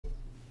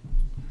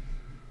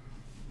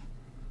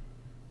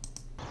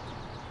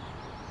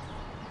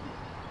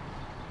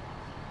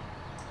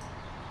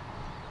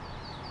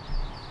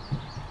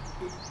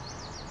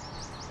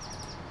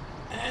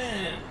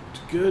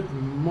Good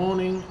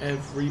morning,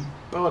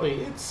 everybody.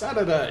 It's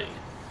Saturday,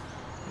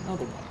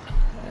 another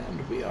one,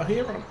 and we are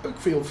here on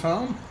Oakfield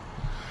farm,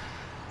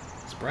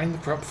 spraying the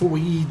crop for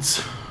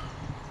weeds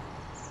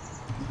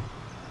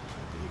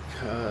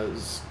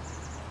because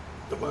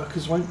the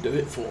workers won't do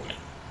it for me.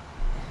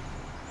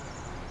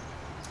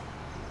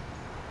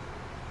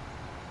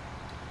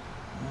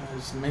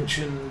 As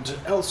mentioned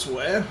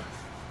elsewhere,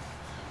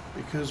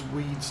 because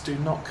weeds do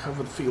not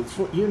cover the field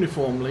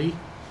uniformly,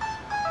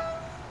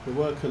 the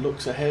worker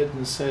looks ahead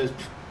and says,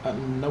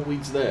 no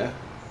weeds there,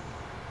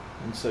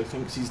 and so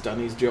thinks he's done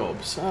his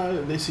job.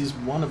 So this is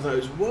one of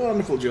those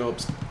wonderful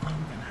jobs I'm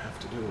going to have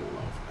to do all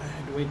of,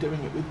 and we're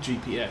doing it with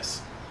GPS,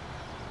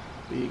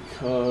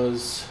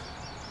 because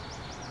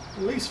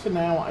at least for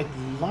now I'd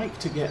like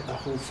to get the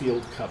whole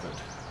field covered.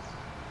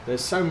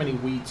 There's so many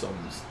weeds on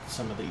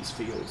some of these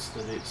fields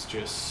that it's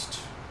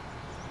just,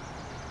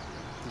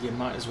 you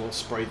might as well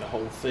spray the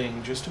whole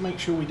thing just to make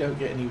sure we don't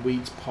get any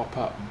weeds pop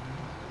up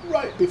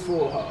right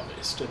before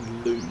harvest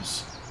and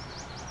lose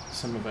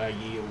some of our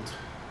yield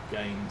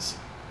gains.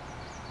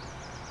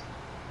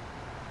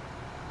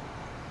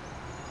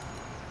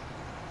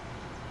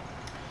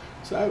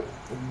 So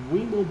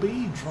we will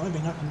be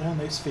driving up and down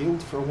this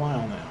field for a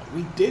while now.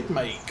 We did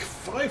make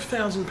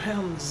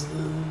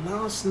 £5,000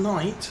 last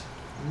night,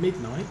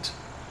 midnight,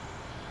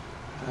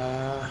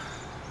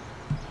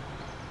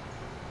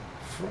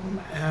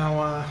 from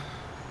our,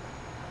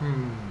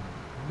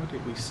 what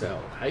did we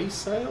sell? Hay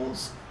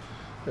sales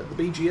at the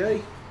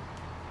BGA.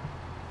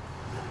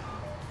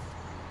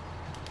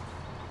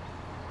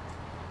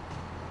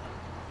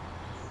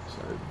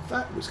 So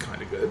that was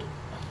kind of good.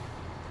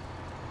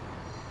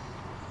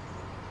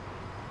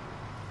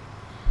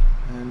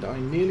 And I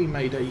nearly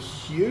made a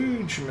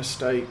huge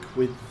mistake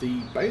with the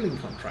baling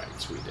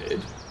contracts we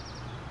did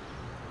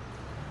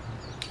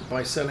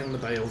by selling the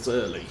bales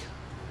early.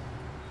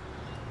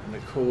 And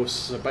of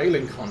course, a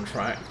baling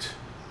contract,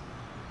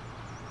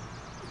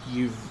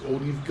 all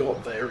you've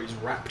got there is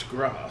wrapped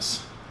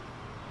grass,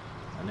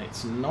 and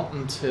it's not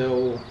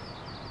until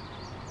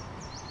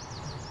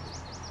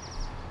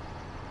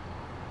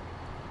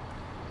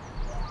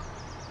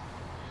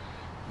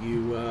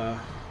you've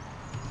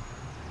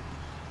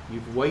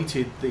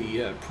waited the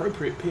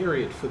appropriate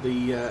period for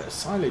the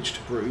silage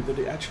to brew that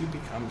it actually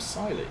becomes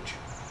silage.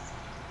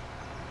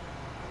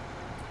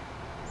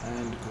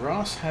 And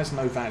grass has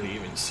no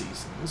value in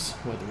seasons,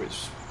 whether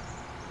it's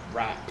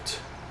wrapped,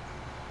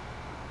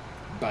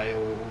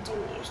 baled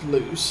or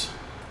loose.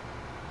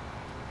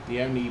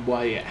 The only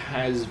way it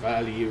has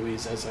value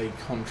is as a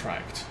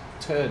contract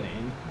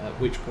turn-in, at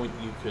which point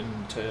you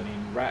can turn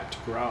in wrapped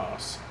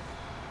grass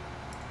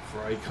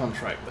for a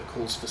contract that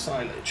calls for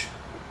silage.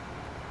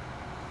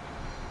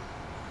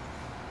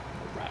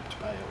 Or wrapped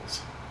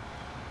bales.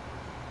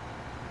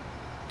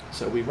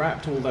 So we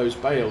wrapped all those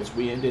bales,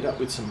 we ended up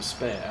with some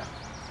spare,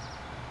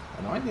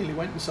 and I nearly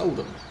went and sold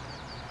them.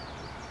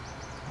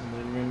 And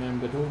then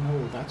remembered, oh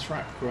no, that's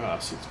wrapped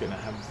grass, it's going to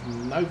have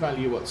no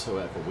value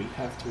whatsoever. We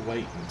have to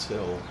wait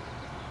until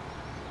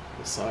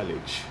the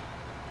silage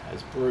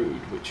has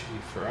brewed, which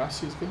for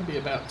us is going to be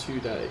about 2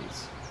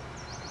 days.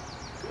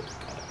 Good,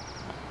 got it.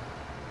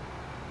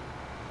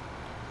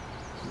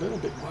 A little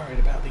bit worried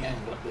about the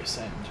angle at this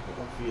end, but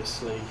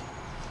obviously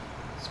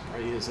the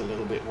spray is a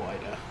little bit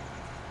wider,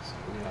 so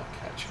we are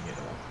catching it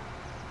all.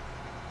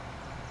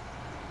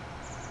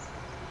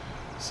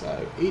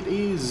 So it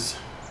is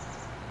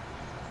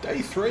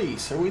day 3,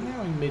 so we're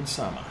now in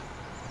midsummer.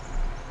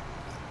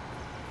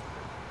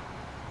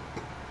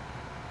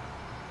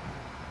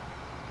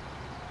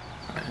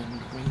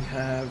 And we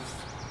have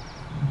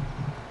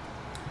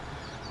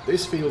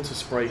this field to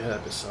spray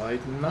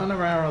herbicide. None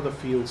of our other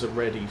fields are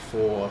ready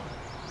for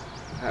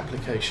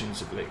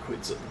applications of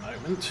liquids at the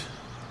moment.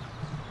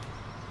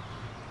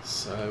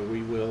 So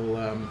we will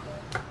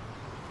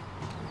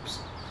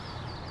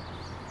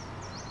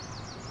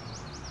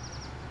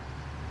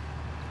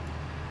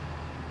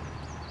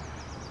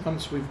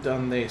once we've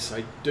done this,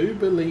 I do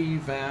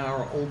believe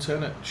our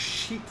alternate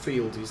sheep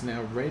field is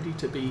now ready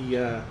to be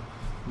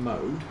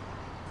mowed.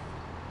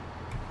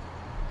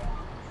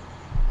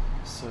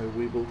 So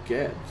we will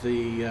get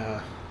the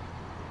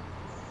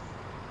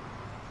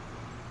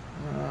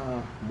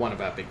one of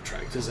our big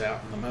tractors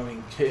out in the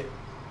mowing kit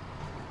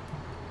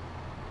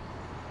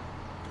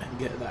and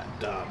get that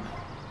done.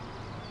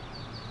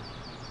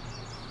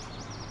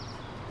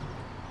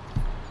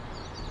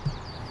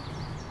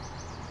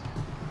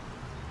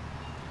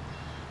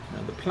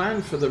 The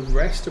plan for the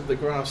rest of the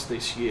grass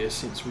this year,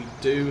 since we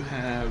do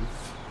have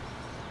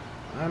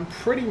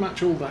pretty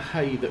much all the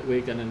hay that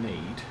we're going to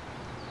need.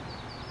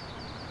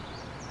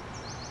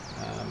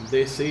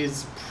 This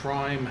is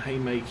prime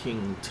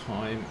haymaking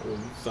time,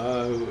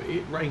 although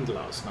it rained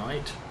last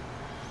night,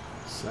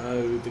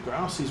 so the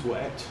grass is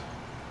wet,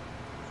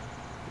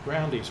 the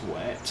ground is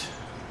wet.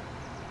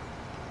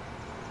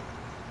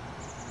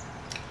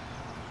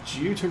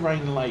 Due to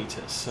rain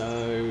later,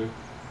 so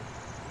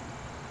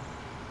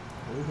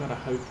we've got to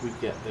hope we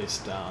get this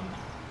done.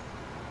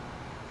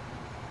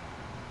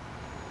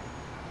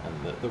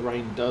 and that the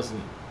rain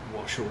doesn't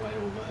wash away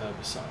all the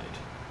herbicide.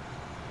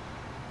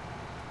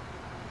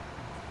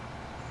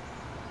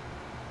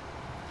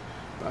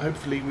 But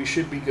hopefully we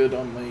should be good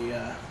on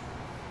the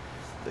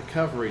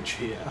coverage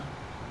here.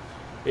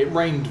 It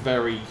rained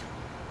very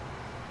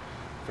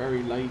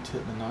late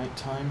at the night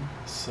time,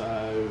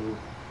 so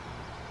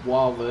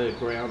while the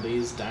ground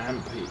is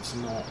damp, it's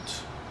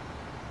not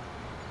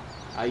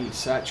A,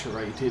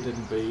 saturated,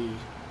 and B,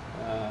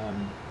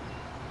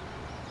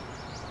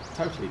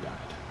 totally bad.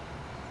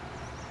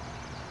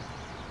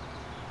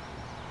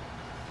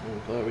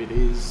 Although it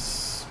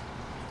is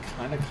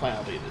kind of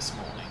cloudy this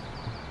morning,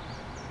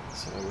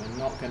 so we're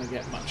not going to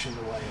get much in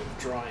the way of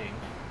drying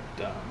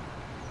done.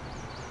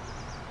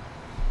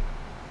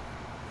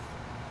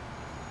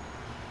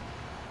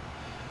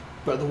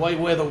 But the way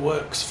weather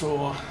works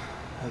for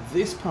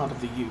this part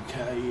of the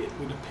UK, it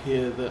would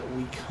appear that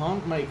we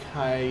can't make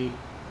hay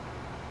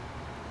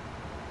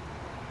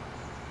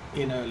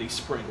in early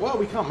spring. Well,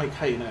 we can't make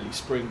hay in early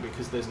spring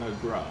because there's no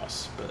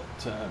grass,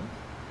 but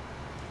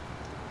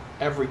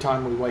every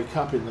time we wake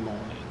up in the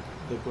morning,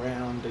 the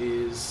ground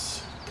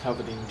is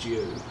covered in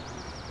dew,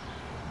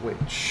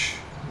 which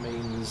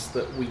means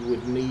that we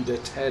would need a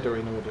tedder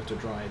in order to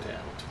dry it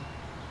out.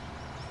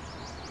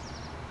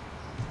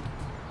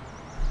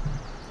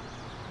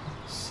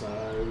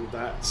 So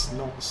that's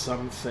not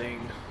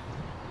something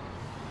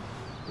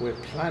we're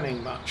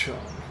planning much on,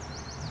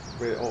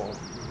 or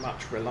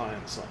much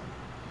reliance on.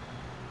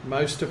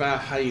 Most of our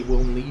hay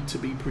will need to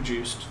be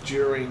produced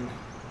during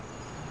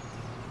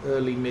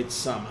early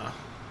midsummer.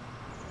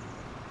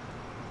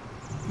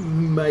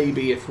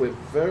 Maybe if we're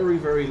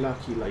very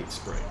lucky, late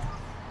spring.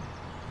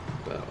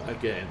 But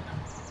again,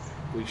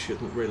 we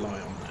shouldn't rely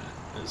on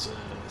that as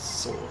a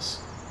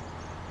source.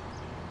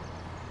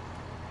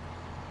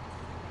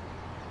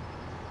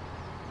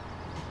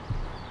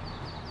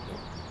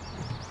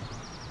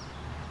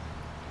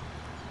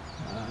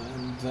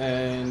 And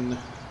then,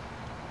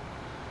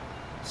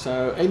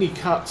 so any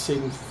cuts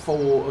in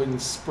fall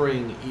and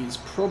spring is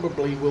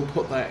probably, we'll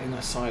put that in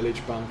a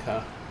silage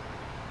bunker,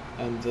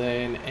 and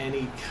then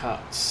any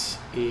cuts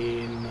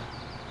in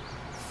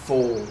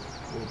fall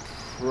will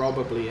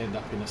probably end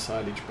up in a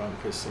silage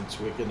bunker, since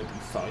we're going to be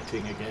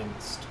fighting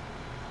against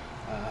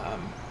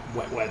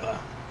wet weather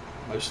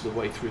most of the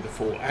way through the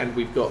fall, and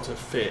we've got to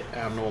fit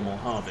our normal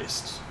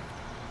harvests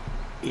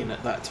in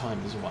at that time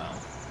as well.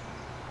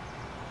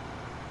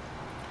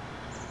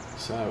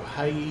 So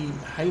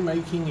hay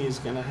making is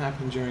going to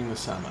happen during the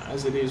summer.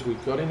 As it is,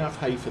 we've got enough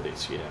hay for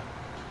this year,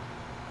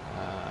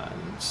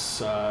 and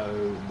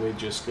so we're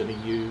just going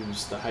to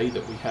use the hay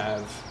that we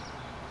have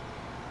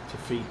to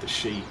feed the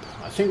sheep.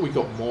 I think we've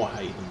got more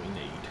hay than we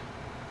need,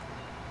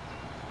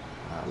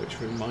 which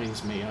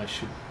reminds me I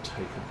should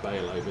take a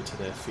bale over to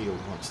their field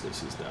once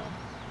this is done.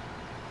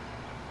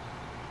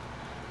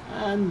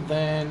 And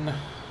then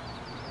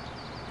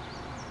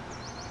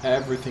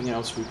everything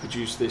else we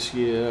produce this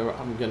year,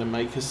 I'm going to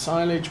make as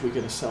silage. We're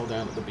going to sell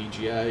down at the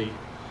BGA,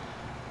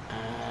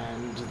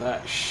 and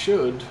that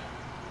should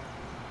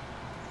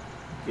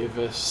give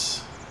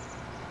us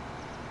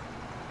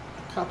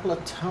a couple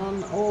of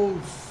ton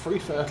of free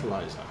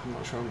fertilizer. I'm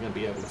not sure I'm going to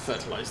be able to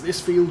fertilize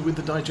this field with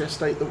the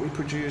digestate that we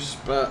produce,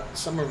 but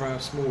some of our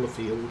smaller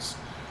fields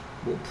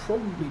will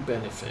probably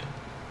benefit.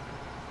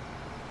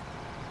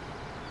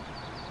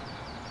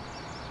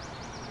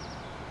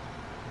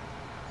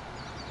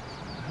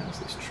 How's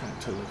this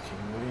tractor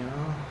looking? We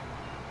are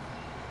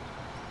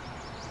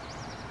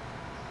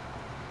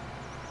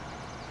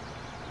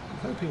I'm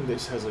hoping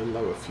this has a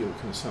lower fuel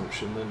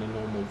consumption than a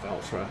normal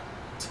Valtra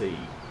T,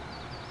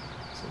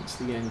 since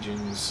the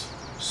engine's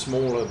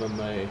smaller than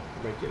the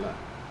regular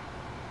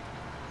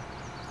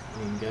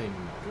in-game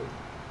model,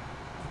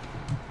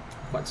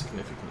 quite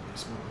significantly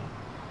smaller.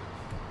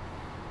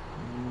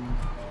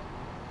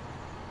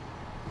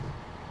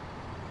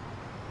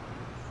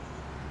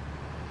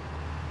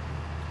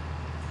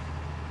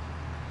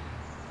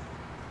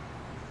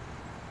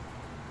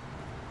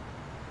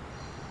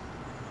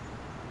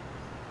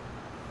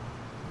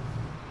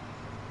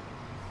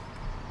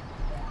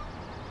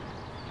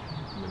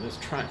 This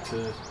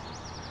tractor,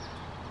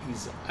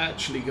 he's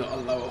actually got a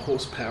lower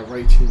horsepower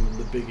rating than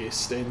the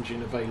biggest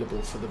engine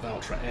available for the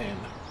Valtra N.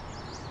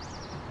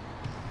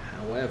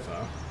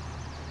 However,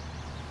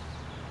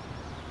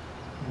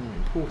 more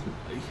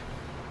importantly,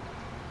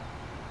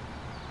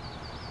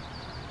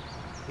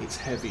 it's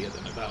heavier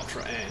than a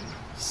Valtra N,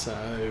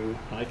 so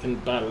I can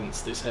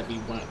balance this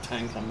heavy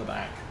tank on the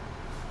back,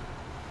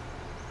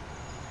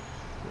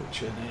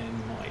 which an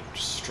N might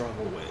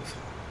struggle with.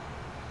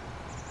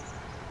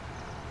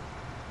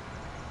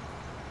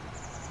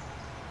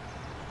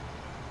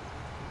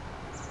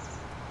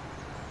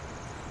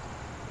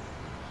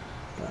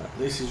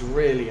 This is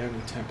really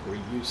only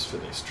temporary use for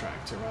this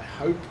tractor. I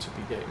hope to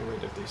be getting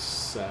rid of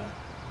this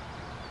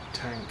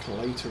tank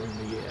later in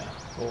the year,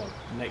 or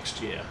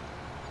next year,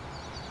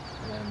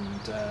 and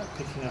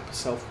picking up a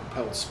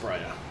self-propelled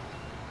sprayer.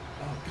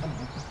 Oh, come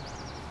on.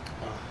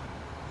 Oh.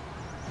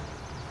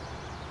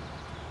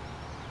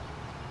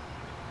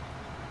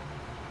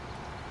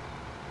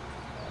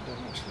 I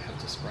don't actually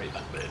have to spray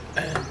that bit,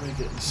 and we're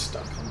getting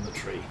stuck on the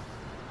tree.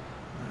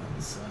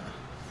 That's all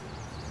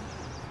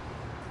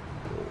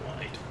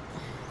right.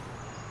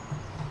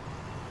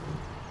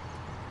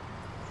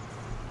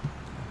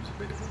 There's a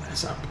bit of a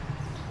mess up.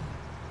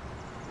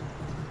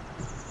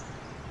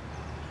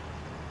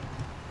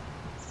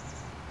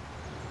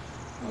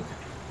 Okay.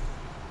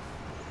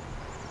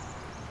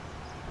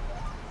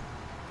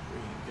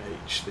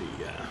 Re-engage the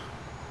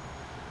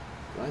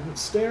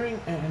guidance steering,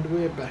 and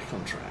we're back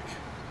on track.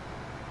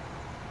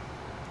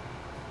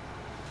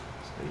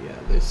 So yeah,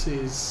 this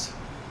is,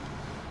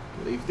 I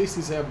believe this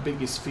is our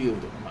biggest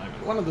field at the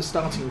moment. One of the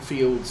starting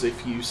fields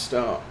if you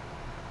start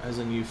as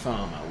a new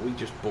farmer. We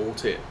just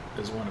bought it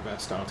as one of our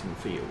starting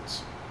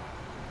fields.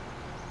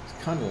 It's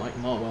kind of like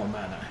Marwell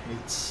Manor.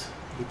 It's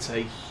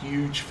a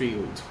huge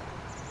field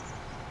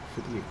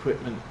for the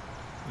equipment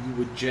you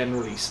would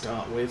generally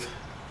start with.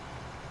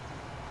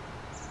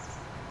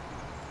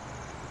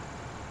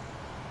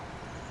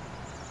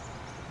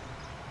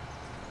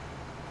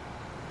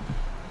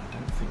 I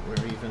don't think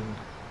we're even...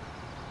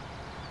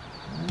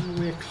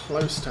 we're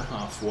close to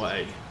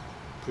halfway,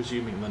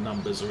 presuming the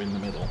numbers are in the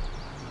middle.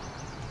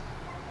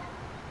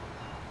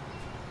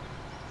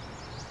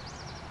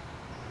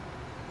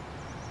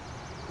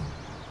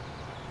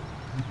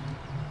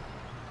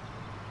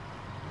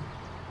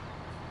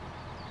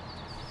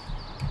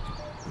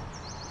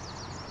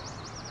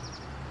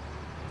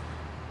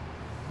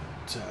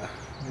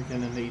 We're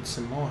going to need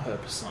some more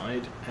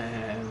herbicide,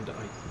 and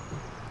I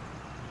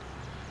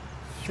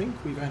think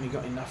we've only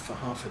got enough for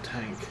half a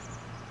tank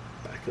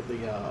back at the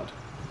yard,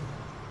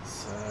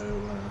 so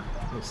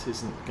this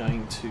isn't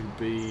going to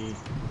be...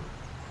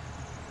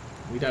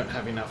 we don't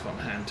have enough on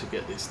hand to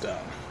get this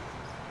done.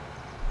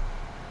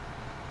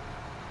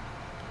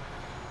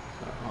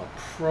 So I'll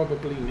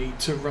probably need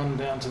to run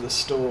down to the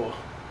store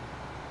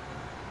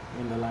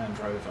in the Land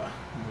Rover,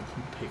 and we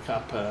can pick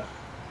up a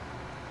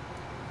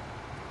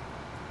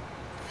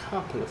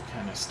couple of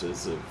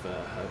canisters of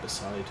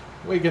herbicide.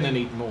 We're going to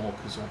need more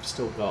because I've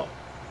still got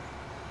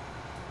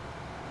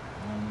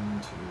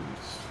 1, 2,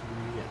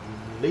 3, at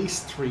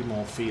least 3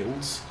 more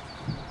fields.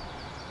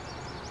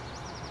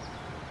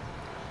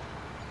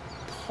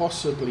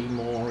 Possibly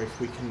more if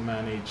we can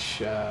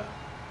manage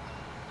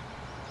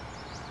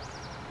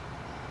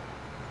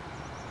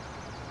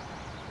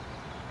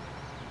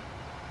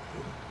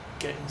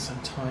getting some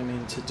time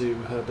in to do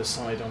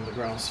herbicide on the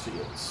grass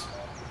fields.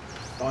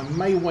 I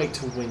may wait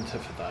till winter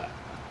for that,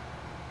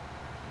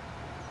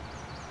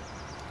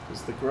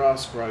 because the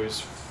grass grows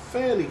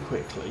fairly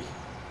quickly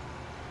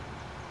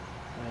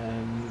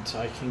and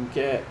I can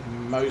get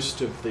most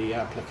of the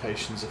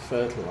applications of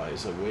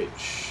fertilizer,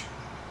 which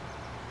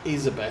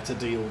is a better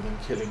deal than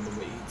killing the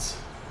weeds.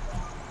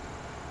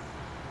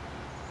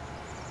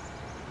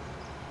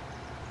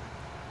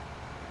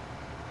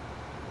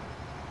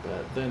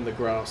 But then the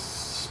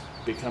grass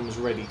becomes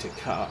ready to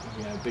cut,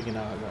 you know, big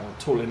enough,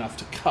 tall enough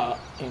to cut,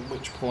 in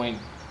which point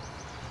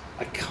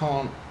I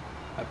can't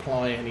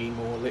apply any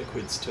more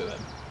liquids to them.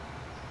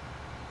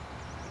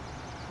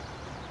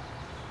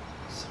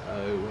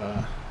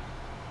 So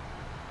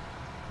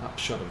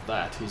upshot of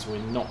that is we're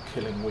not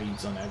killing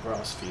weeds on our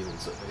grass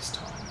fields at this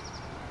time.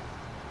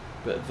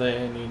 But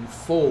then in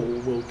fall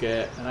we'll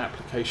get an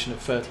application of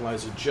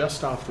fertilizer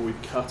just after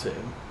we've cut it.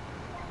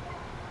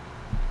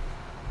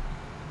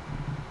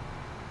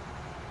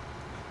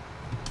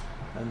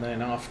 And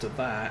then after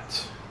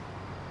that,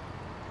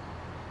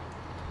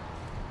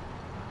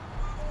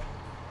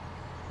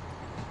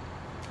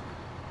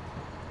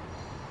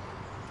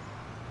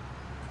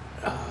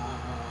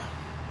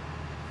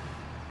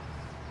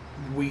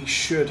 we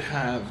should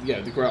have,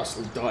 the grass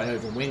will die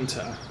over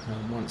winter,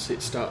 and once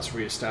it starts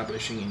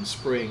re-establishing in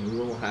spring,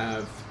 we'll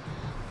have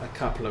a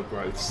couple of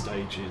growth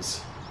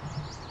stages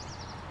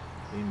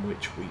in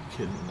which we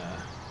can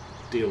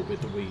deal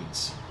with the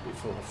weeds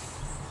before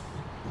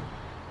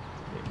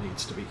it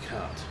needs to be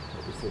cut,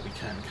 or before we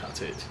can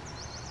cut it.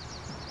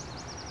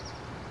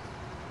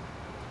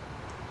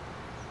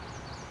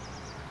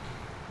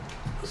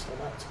 So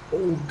that's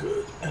all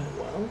good and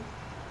well.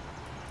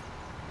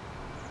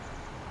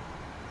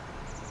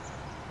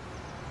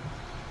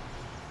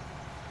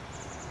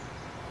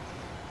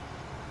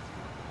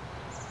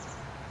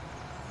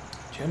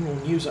 General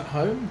news at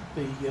home,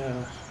 the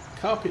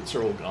carpets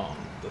are all gone,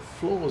 the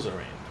floors are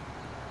in.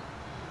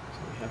 So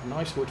we have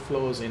nice wood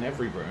floors in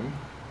every room.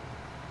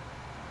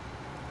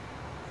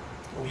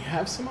 We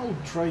have some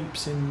old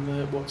drapes in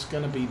what's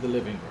going to be the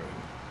living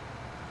room,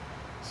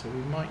 so we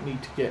might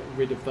need to get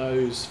rid of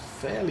those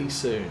fairly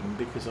soon,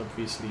 because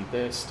obviously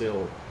they're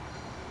still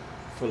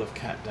full of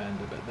cat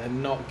dander, but they're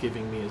not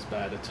giving me as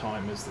bad a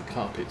time as the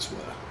carpets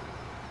were.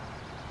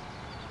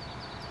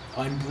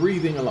 I'm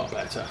breathing a lot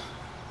better,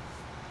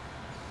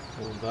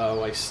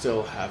 although I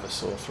still have a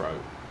sore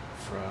throat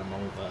from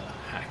all the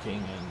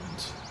hacking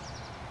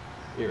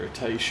and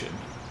irritation.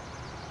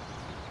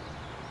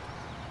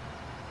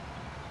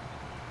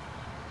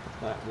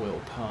 That will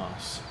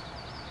pass.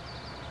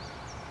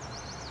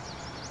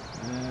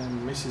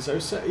 And Mrs.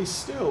 Osa is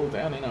still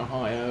down in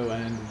Ohio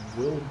and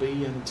will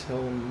be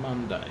until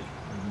Monday,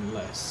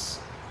 unless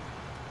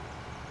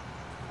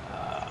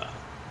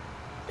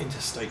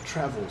interstate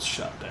travel's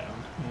shut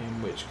down,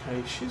 in which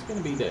case she's going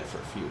to be there for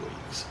a few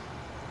weeks.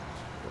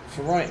 But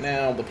for right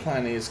now, the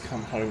plan is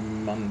come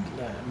home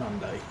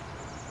Monday.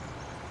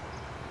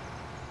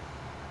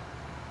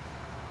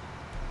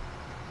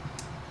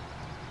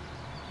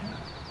 Yeah.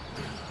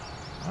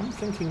 I'm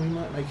thinking we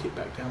might make it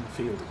back down the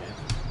field again.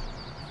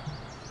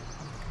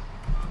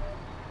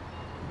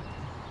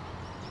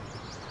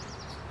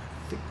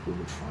 I think we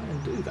will try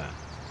and do that.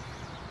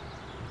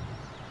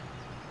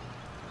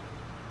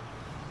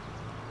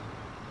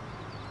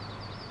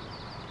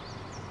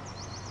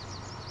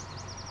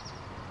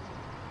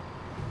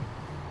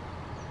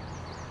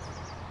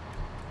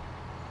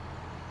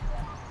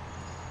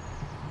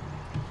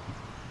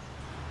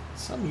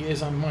 Some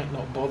years I might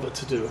not bother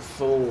to do a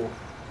full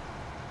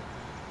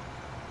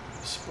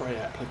spray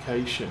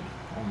application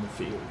on the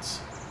fields.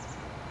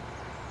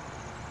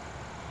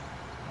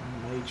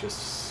 I may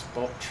just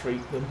spot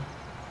treat them.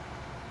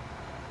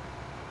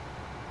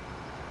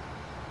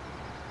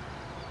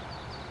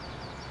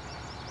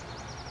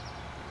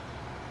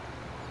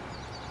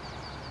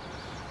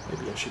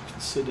 Maybe I should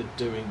consider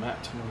doing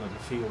that to one of the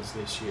fields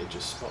this year,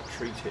 just spot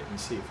treat it and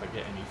see if I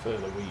get any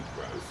further weed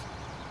growth.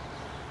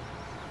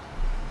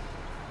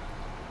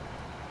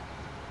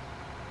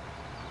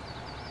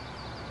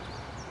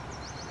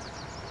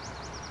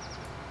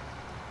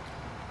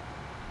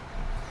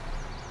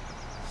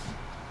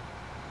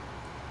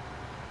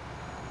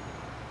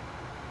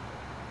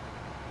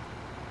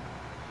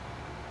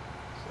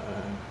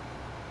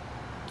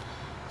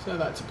 So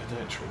that's a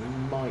potential. We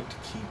might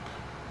keep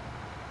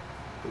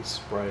this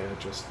sprayer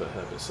just for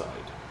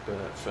herbicide,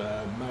 but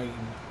for main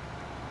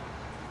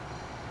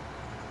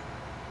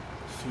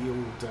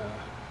field,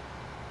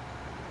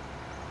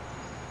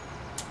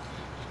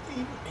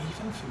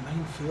 even for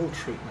main field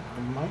treatment,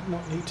 I might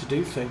not need to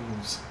do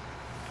things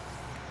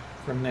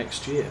from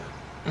next year.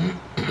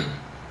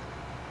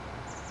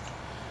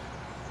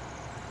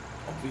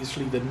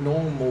 Obviously, the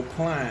normal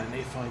plan,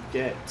 if I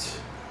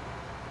get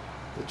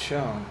the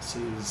chance,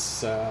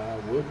 is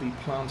we'll be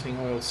planting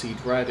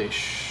oilseed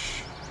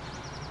radish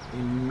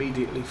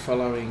immediately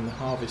following the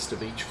harvest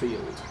of each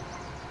field.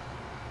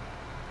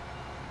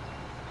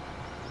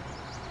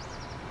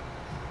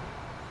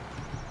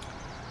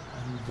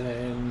 And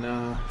then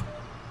I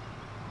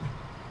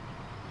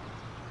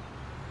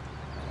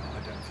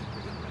don't think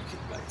we're going to make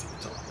it back to the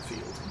top of the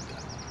field and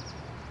down.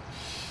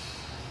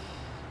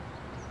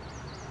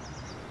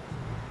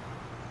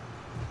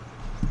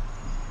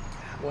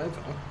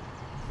 However,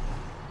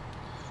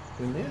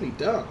 we're nearly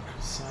done,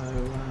 so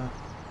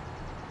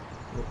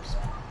whoops.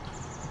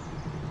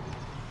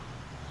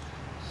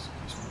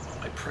 Excuse me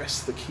while I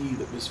press the key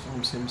that was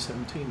from Sim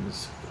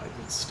 17's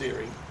guidance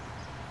steering.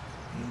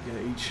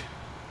 Engage.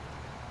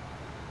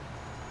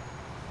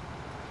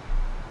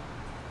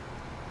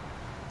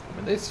 I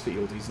mean, this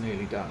field is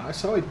nearly done.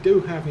 So I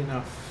do have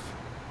enough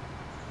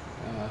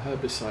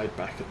herbicide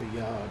back at the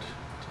yard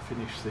to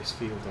finish this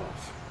field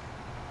off.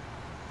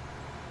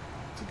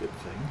 It's a good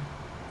thing.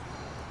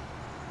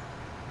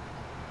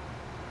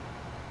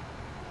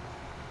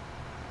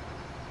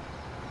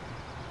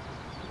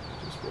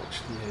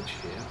 Watch the edge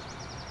here.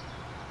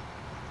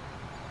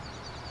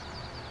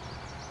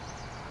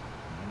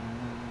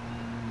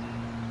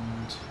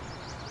 And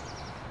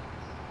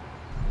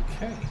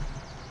okay.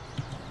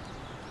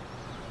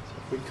 So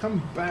if we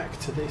come back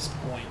to this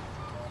point,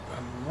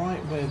 and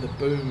right where the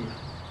boom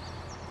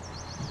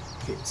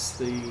hits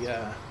the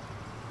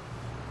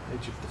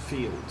edge of the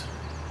field,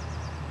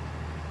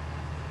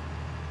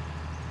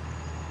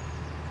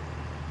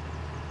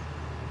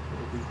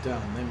 we'll be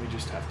done. Then we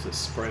just have to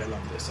spray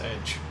along this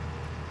edge.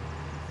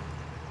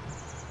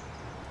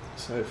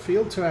 So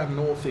field to our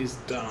north is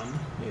done.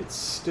 It's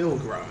still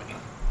growing.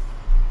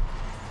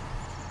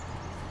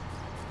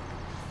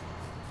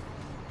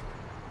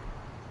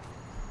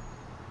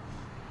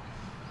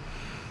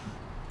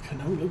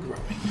 Canola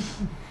growing.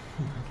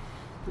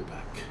 Go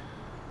back.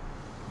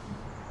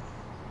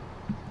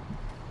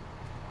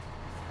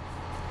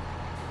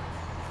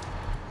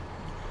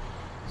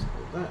 So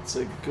that's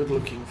a good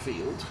looking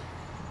field.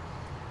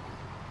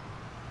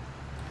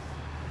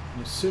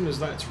 As soon as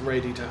that's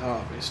ready to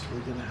harvest, we're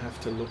going to have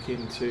to look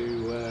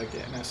into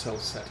getting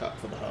ourselves set up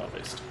for the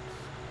harvest.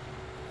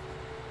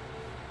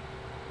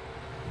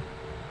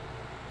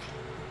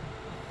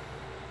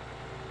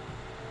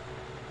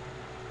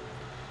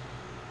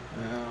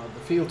 Now,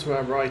 the field to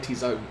our right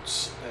is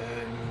oats,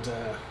 and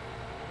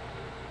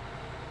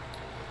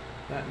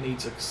that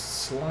needs a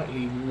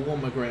slightly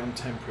warmer ground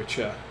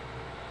temperature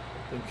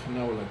than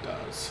canola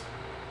does.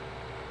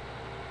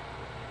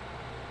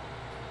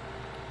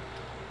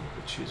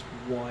 Which is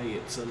why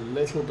it's a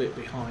little bit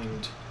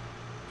behind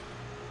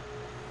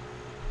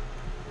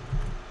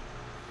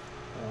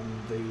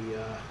on the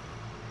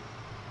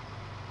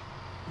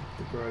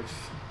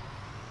growth.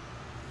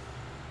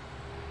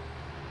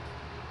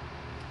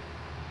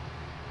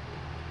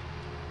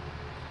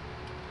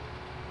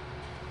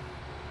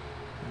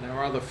 And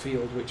our other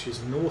field, which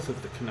is north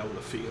of the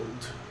canola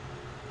field,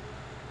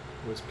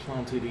 was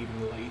planted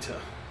even later.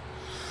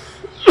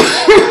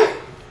 Oh,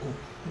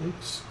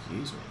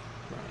 excuse me.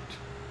 Right.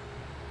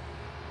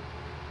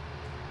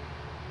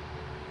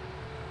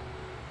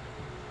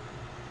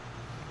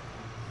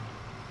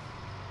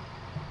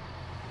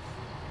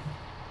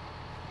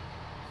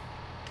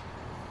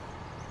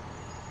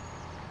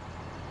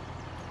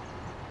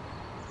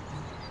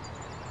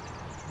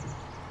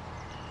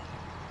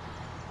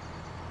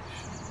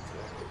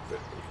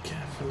 Very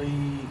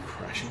carefully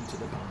crash into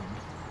the barn.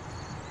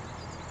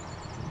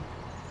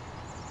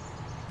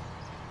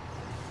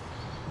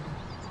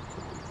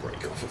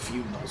 Break off a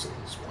few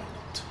nozzles, why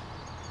not?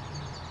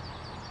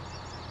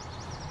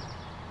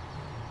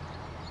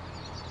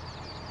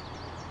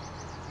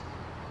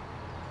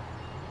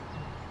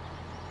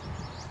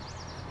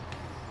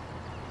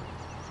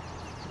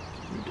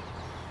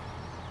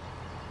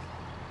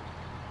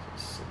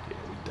 So yeah,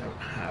 we don't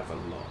have a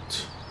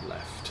lot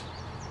left.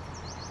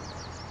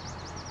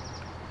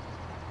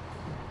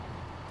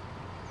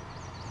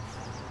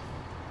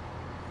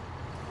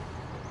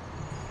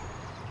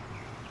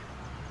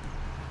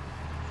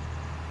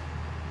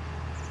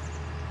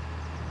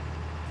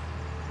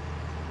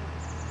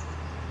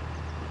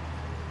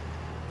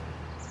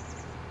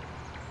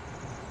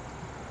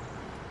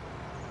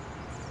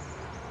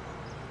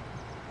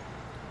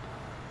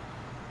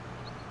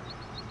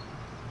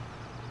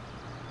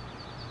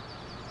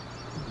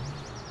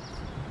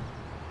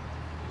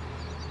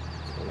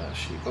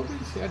 Sheep.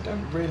 Obviously, I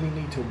don't really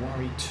need to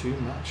worry too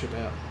much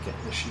about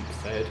getting the sheep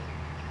fed.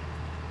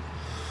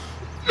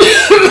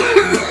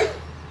 If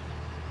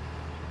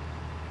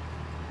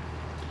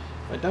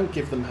I don't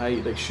give them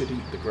hay, they should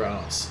eat the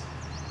grass.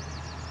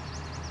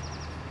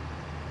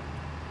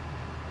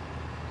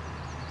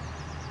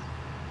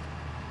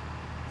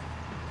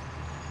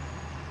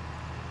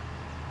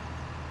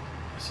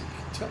 So you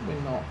can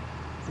tell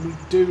we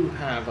do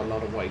have a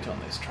lot of weight on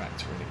this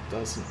tractor, and it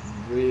doesn't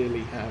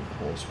really have the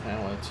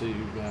horsepower to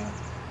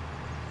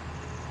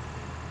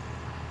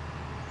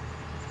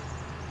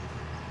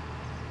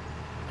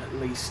at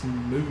least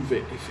move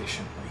it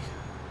efficiently.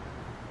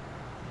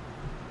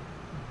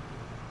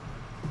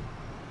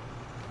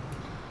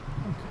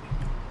 Okay.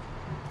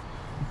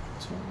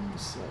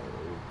 So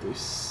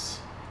this,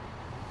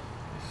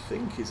 I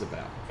think, is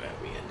about where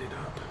we ended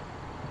up.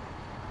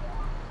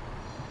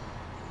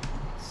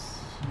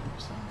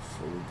 Let's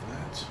unfold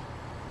that.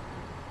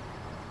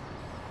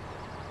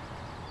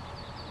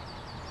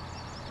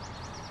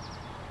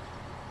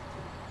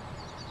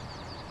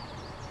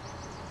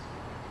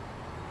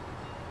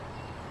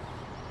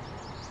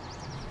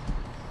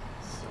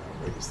 So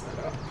raise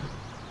that up.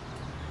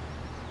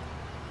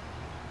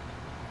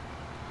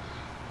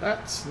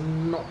 That's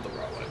not the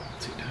row I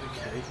wanted,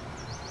 okay.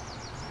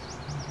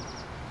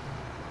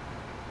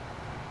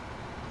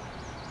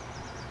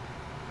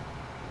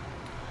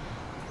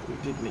 We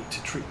did need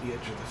to treat the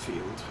edge of the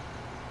field.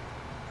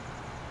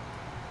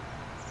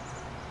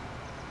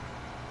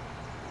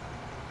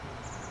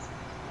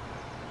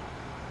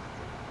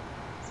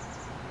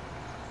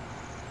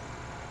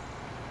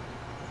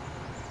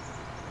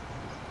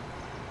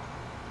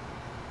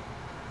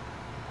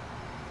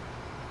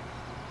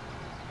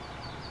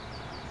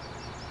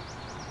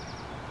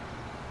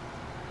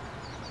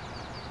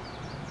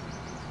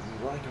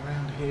 Right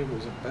around here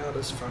was about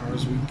as far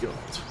as we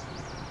got.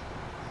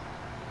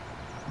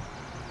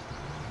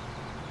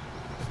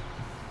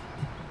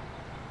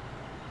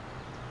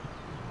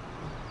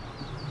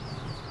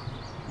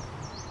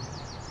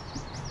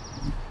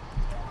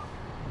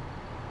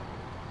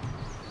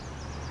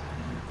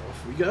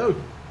 We go.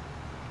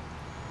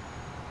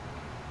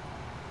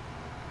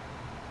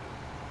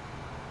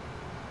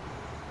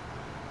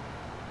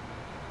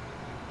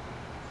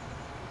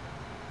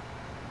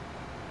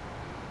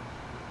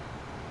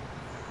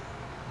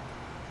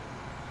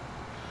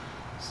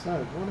 So,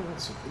 what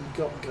else have we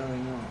got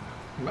going on?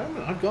 At the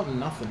moment, I've got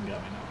nothing going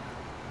on.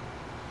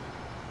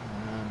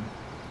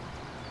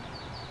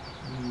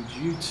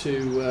 Due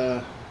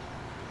to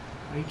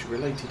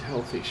age-related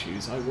health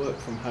issues, I work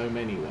from home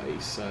anyway,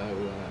 so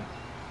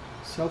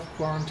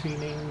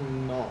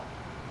self-quarantining, not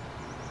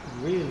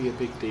really a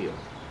big deal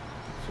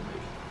for me.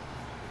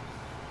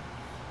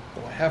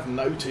 Though I have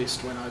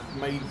noticed when I've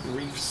made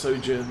brief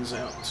sojourns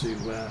out to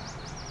the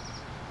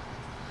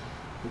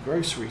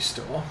grocery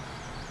store,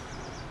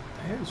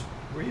 there's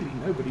really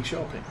nobody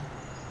shopping.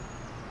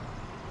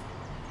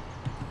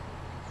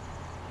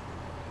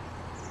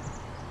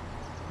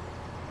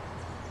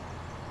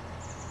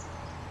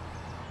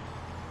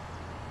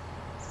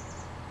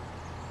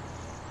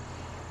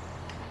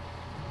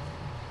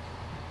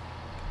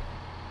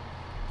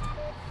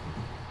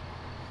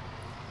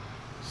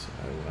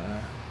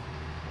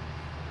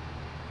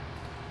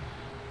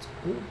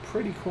 All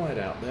pretty quiet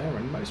out there,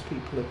 and most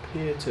people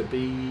appear to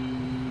be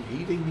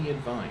heeding the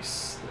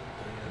advice that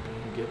they are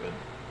being given.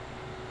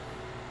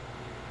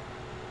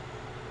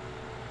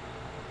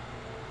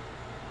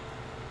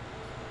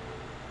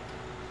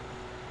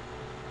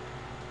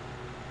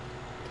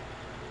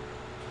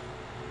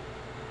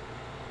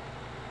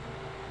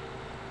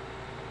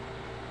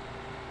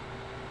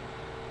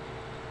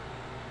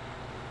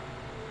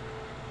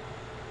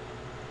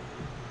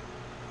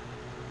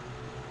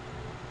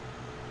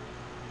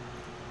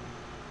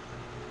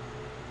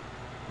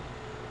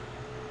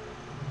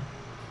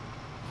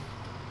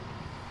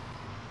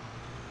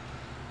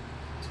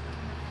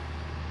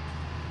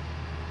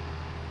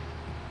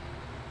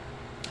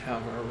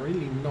 However, I've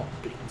really not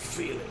been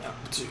feeling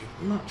up to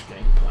much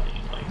game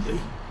playing lately.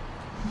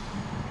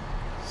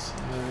 So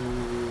I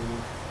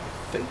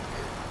think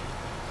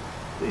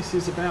this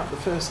is about the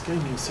first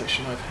gaming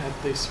session I've had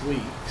this week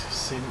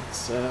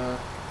since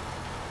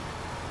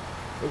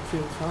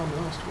Oakfield Farm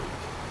last week.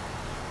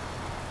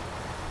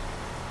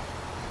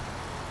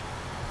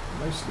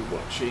 Mostly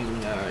watching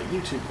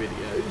YouTube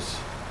videos,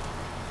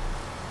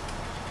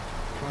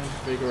 trying to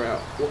figure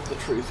out what the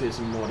truth is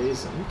and what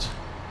isn't.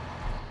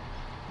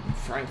 And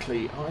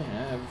frankly, I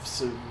have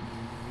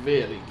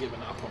severely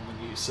given up on the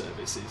news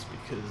services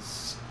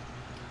because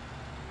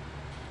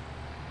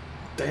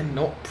they're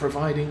not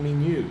providing me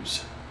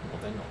news, or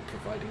they're not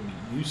providing me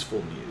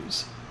useful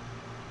news.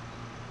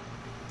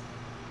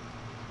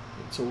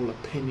 It's all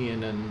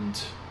opinion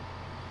and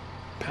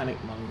panic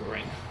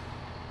mongering.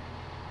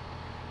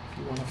 If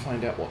you want to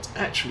find out what's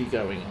actually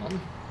going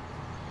on,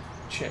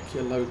 check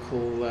your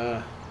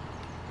local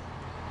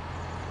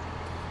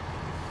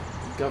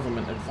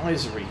government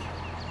advisory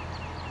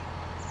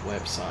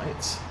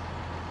websites,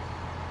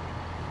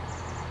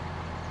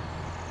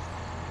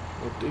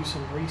 or do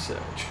some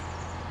research.